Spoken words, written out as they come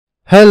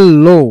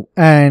Hello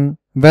and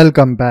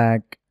welcome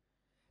back.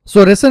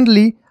 So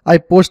recently I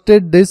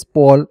posted this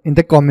poll in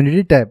the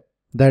community tab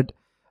that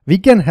we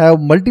can have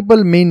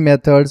multiple main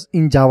methods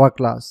in Java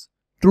class,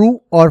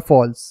 true or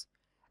false.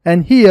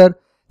 And here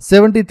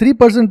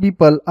 73%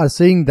 people are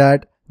saying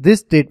that this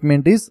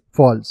statement is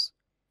false.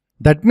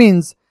 That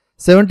means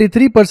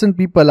 73%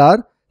 people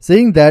are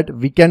saying that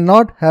we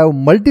cannot have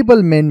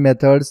multiple main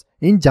methods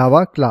in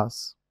Java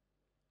class.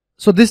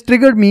 So this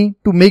triggered me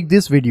to make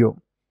this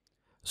video.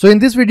 So in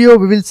this video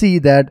we will see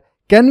that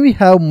can we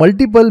have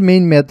multiple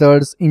main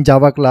methods in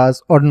Java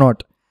class or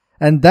not,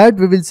 and that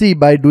we will see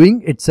by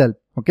doing itself.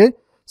 Okay,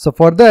 so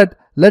for that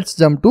let's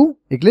jump to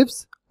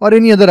Eclipse or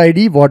any other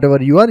IDE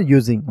whatever you are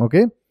using.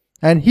 Okay,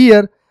 and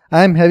here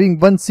I am having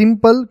one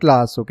simple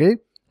class. Okay,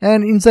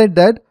 and inside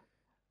that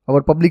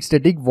our public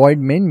static void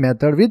main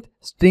method with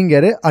string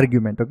array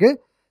argument. Okay,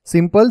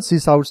 simple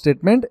sysout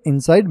statement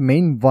inside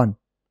main1.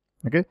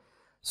 Okay,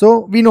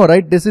 so we know,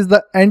 right, this is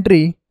the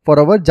entry for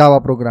our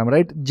Java program,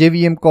 right?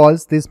 JVM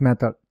calls this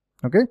method.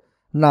 Okay,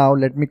 now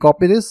let me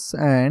copy this,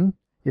 and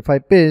if I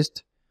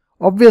paste,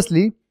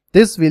 obviously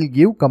this will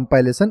give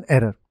compilation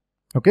error.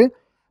 Okay,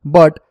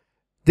 but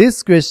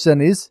this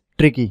question is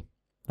tricky.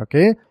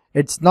 Okay,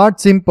 it's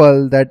not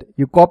simple that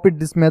you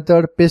copied this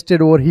method,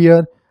 pasted over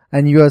here,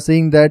 and you are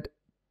saying that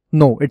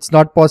no, it's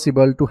not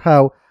possible to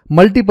have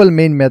multiple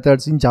main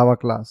methods in Java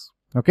class.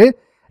 Okay,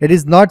 it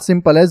is not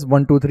simple as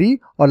 1 2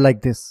 3 or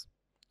like this.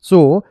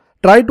 So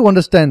try to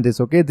understand this.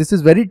 Okay, this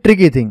is very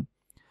tricky thing.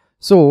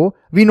 So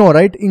we know,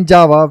 right, in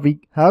Java we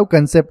have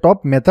concept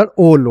of method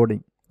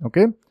overloading.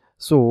 Okay,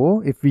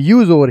 so if we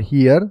use over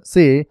here,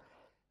 say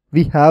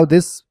we have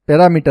this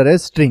parameter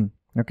as string,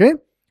 okay,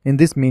 in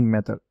this main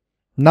method.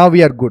 Now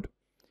we are good.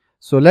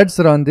 So let's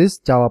run this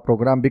Java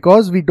program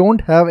because we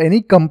don't have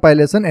any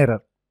compilation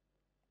error.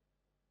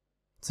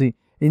 See,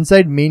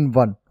 inside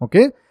main1.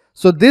 Okay,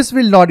 so this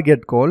will not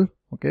get called.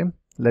 Okay,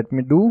 let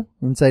me do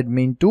inside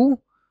main2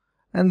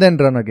 and then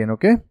run again.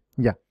 Okay,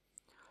 yeah,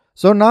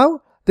 so now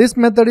this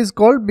method is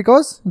called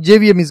because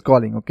JVM is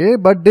calling. Okay,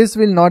 but this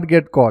will not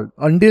get called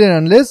until and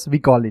unless we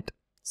call it.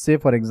 Say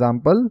for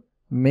example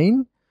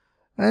main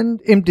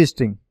and empty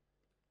string.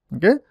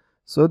 Okay,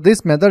 so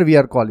this method we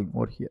are calling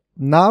over here.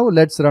 Now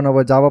let's run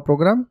our Java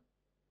program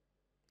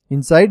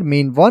inside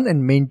main1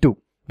 and main2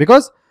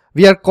 because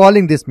we are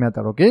calling this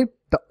method. Okay,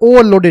 the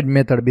overloaded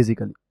method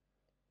basically.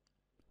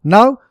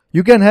 Now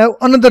you can have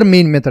another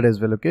main method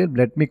as well. Okay,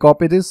 let me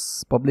copy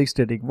this public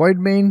static void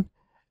main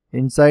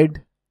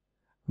inside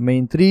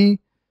main3.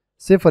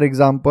 Say for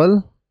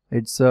example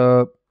it's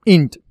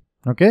int.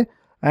 Okay,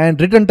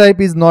 and return type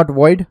is not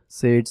void,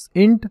 say it's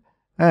int,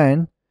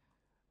 and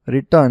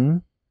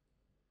return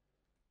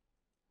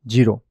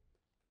 0.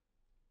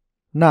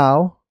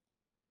 Now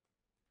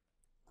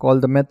call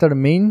the method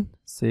main,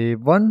 say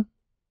 1.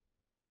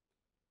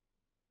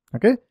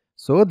 Okay,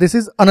 so this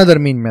is another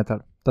main method,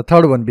 the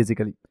third one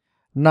basically.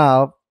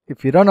 Now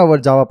if we run our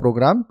Java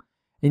program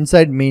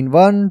inside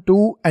main1,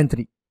 2 and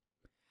 3.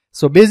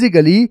 So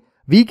basically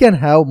we can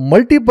have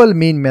multiple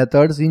main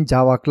methods in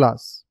Java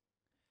class.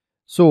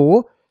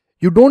 So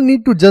you don't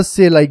need to just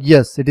say like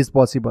yes, it is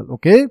possible.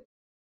 Okay,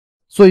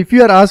 so if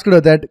you are asked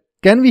that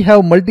can we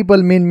have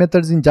multiple main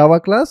methods in Java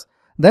class,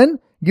 then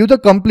give the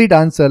complete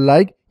answer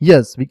like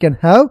yes, we can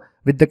have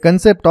with the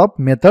concept of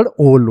method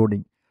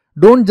overloading.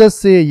 Don't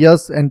just say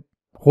yes and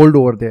hold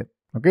over there.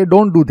 Okay,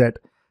 don't do that.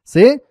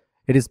 Say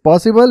it is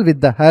possible with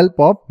the help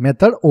of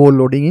method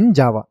overloading in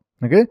Java.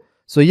 Okay,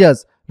 so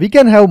yes, we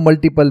can have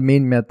multiple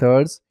main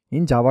methods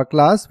in Java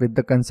class with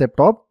the concept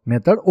of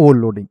method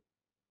overloading.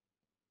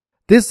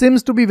 This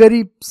seems to be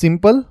very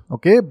simple,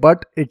 okay,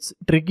 but it's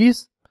tricky.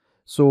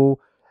 So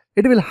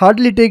it will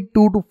hardly take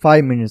 2 to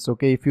 5 minutes.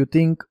 Okay, if you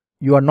think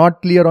you are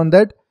not clear on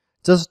that,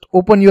 just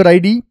open your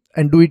IDE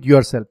and do it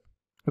yourself.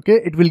 Okay,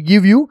 it will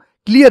give you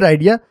clear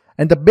idea,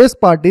 and the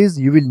best part is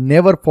you will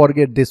never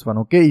forget this one.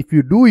 Okay, if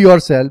you do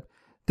yourself,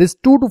 this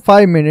 2 to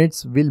 5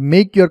 minutes will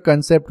make your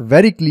concept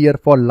very clear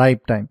for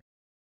lifetime.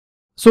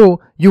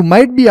 So you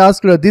might be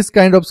asked this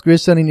kind of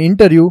question in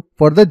interview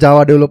for the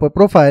Java developer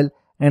profile,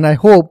 and I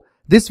hope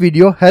this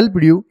video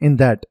helped you in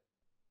that.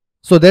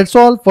 So that's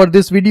all for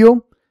this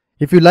video.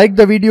 If you like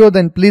the video,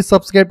 then please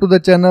subscribe to the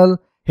channel,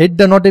 hit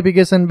the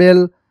notification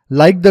bell,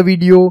 like the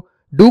video,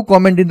 do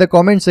comment in the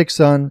comment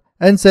section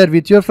and share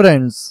with your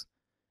friends.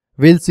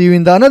 We'll see you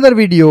in the another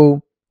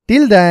video.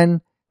 Till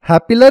then,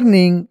 happy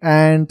learning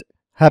and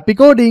happy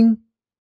coding.